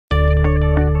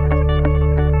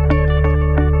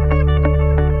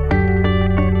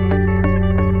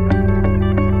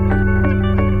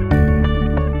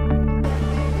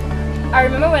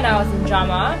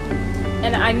drama,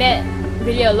 and I met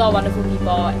really a lot of wonderful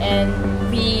people, and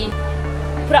we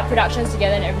put up productions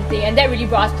together and everything, and that really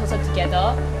brought us closer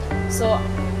together. So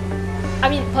I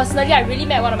mean, personally, I really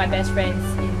met one of my best friends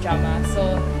in drama,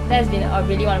 so that has been a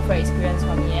really wonderful experience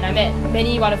for me, and I met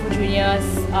many wonderful juniors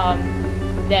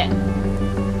that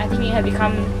I think have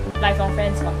become lifelong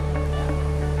friends for me.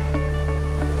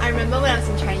 I remember when I was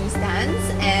in Chinese dance,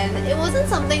 and it wasn't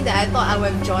something that I thought I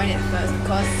would have joined at first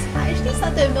because I actually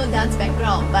started with no dance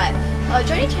background, but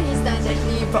joining Chinese dance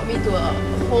actually brought me to a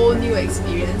whole new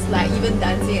experience, like even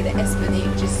dancing at the Esplanade,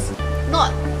 which is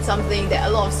not something that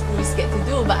a lot of schools get to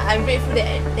do, but I'm grateful that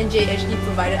NJ actually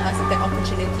provided us with that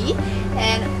opportunity,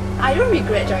 and I don't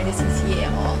regret joining the CCA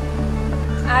at all.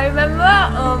 I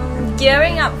remember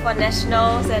gearing up for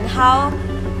nationals and how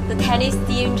the tennis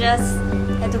team just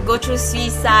had to go through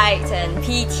suicides and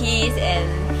PTs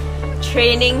and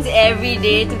trainings every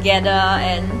day together,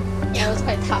 and yeah, it was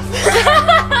quite tough.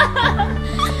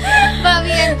 But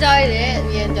we enjoyed it.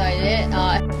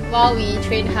 While we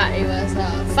trained hard, it was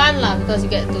fun lah, because you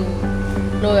get to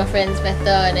know your friends better,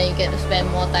 and then you get to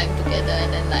spend more time together,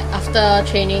 and then like after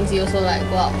trainings you also like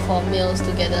go out for meals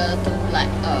together to like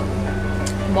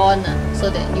bond, so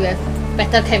that you have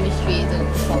better chemistry to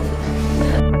perform.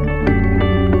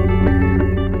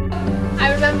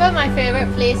 I remember my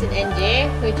favourite place in NJ,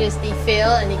 which is the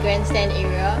Phil and the Grandstand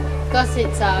area, because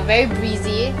it's very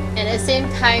breezy, and at the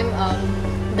same time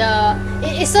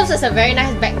it serves as a very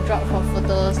nice backdrop for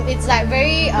photos. It's like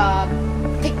very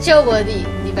picture worthy,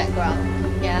 the background.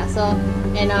 Yeah, so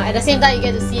and at the same time you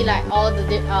get to see like all the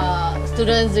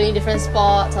students doing different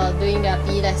sports or doing their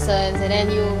PE lessons, and then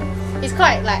it's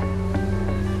quite like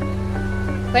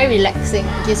very relaxing.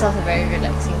 It gives off a very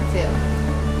relaxing feel.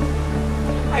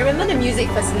 I remember the music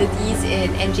facilities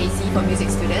in NJC for music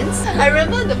students. I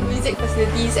remember the music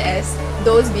facilities as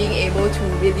those being able to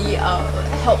really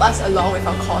help us along with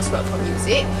our coursework for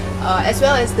music, as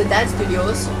well as the dance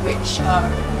studios which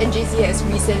NJC has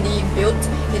recently built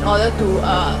in order to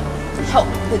help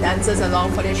the dancers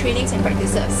along for their trainings and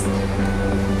practices.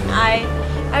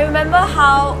 I remember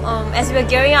how as we were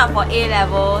gearing up for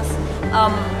A-levels,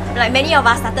 like many of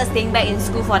us started staying back in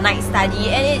school for night study,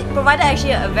 and it provided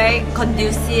actually a very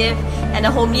conducive and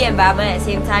a homely environment at the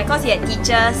same time, because you had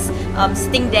teachers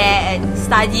sitting there and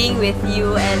studying with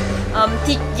you, and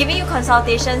giving you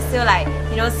consultations till like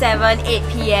 7, 8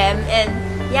 p.m. and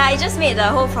yeah, it just made the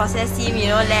whole process seem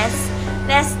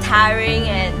less tiring,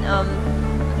 and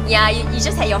yeah, you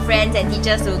just had your friends and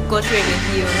teachers to go through it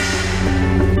with you.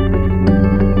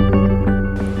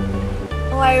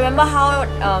 I remember how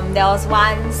there was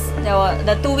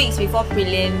the 2 weeks before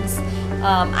prelims,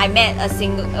 I met a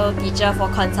single teacher for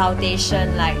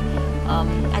consultation like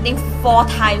I think 4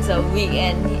 times a week,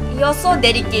 and he was so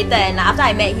dedicated, and after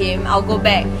I met him I'll go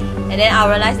back and then I'll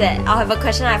realize that I'll have a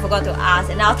question I forgot to ask,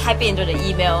 and I'll type it into the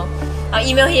email. I'll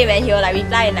email him and he'll like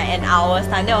reply in like an hour's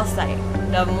time. That was like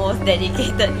the most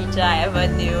dedicated teacher I ever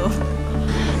knew.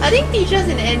 I think teachers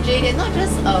in NJ, they're not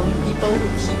just people who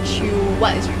teach you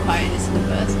what is required in the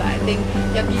syllabus, but I think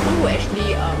they're people who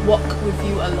actually walk with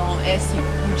you along as you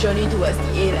journey towards the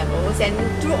A-levels and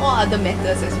through all other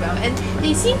matters as well. And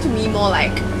they seem to me more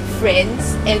like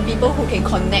friends and people who can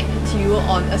connect to you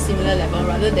on a similar level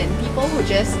rather than people who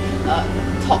just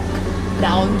talk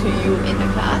down to you in the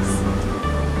class.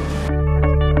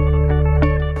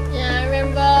 Yeah, I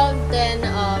remember then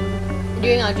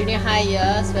during our junior high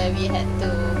years where we had to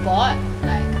board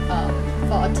like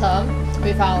for a term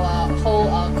with our whole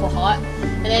cohort,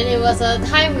 and then it was a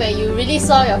time where you really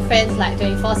saw your friends like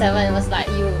 24/7. It was like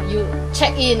you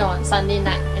check in on Sunday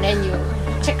night and then you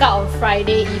check out on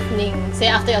Friday evening, say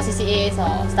after your CCAs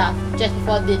or stuff, just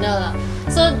before dinner.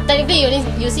 So technically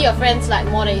you see your friends like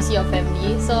more than you see your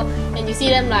family. So and you see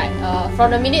them like from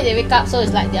the minute they wake up, so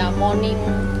it's like their morning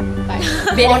like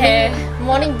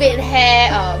morning bed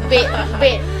hair,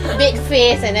 bed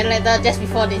face, and then later just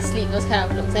before they sleep, those kind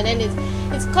of looks. And then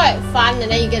it's quite fun,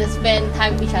 and then you get to spend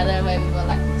time with each other where we were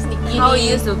like sneaky. How we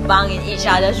used to bunk in each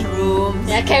other's rooms.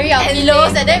 Yeah, carry our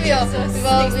pillows, and then we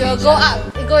will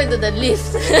go into the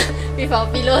lift with our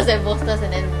pillows and bolsters,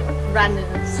 and then run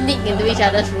and sneak into each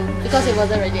other's room because it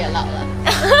wasn't really allowed.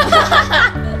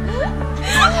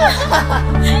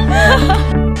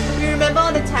 We remember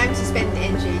all the times you spent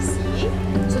in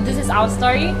NJC. So this is our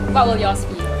story. What will yours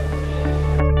be?